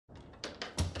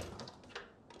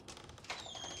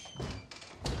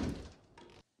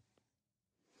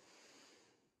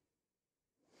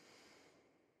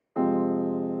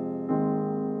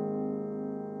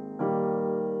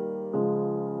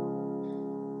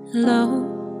Hello,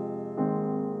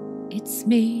 it's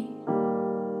me.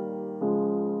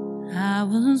 I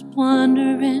was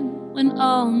wondering when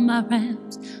all my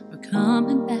rams were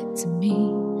coming back to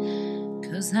me,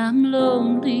 'cause I'm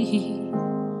lonely,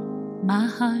 my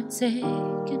heart's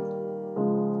aching.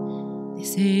 They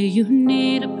say you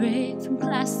need a break from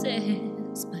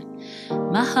classes, but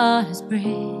my heart is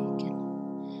breaking.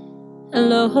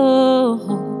 Hello,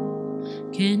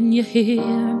 can you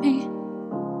hear me?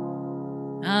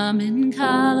 I'm in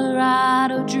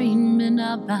Colorado dreaming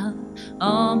about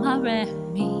all my rare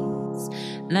meets.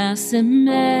 Last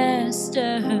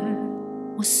semester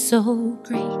was so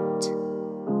great.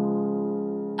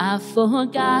 I've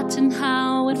forgotten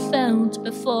how it felt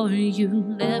before you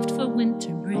left for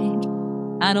winter break.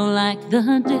 I don't like the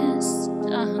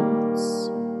distance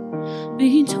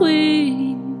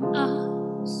between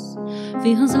us.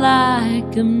 Feels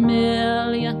like a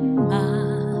million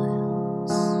miles.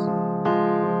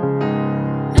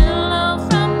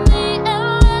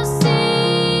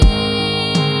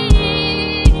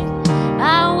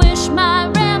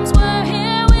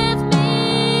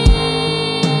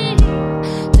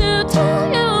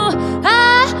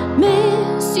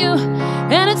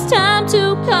 And it's time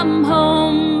to come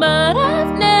home, but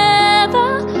I've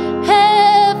never,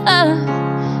 ever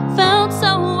felt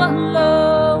so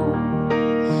alone.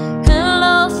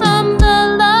 Hello from the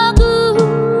lagoon.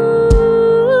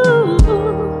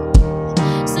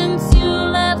 Since you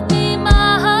left me,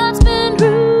 my heart's been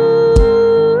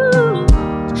rude.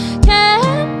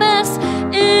 Campus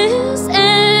is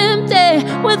empty.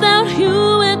 Without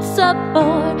you, it's a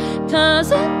bore,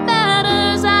 'cause it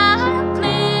matters.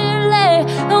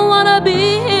 I wanna be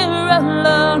here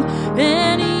alone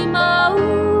anymore.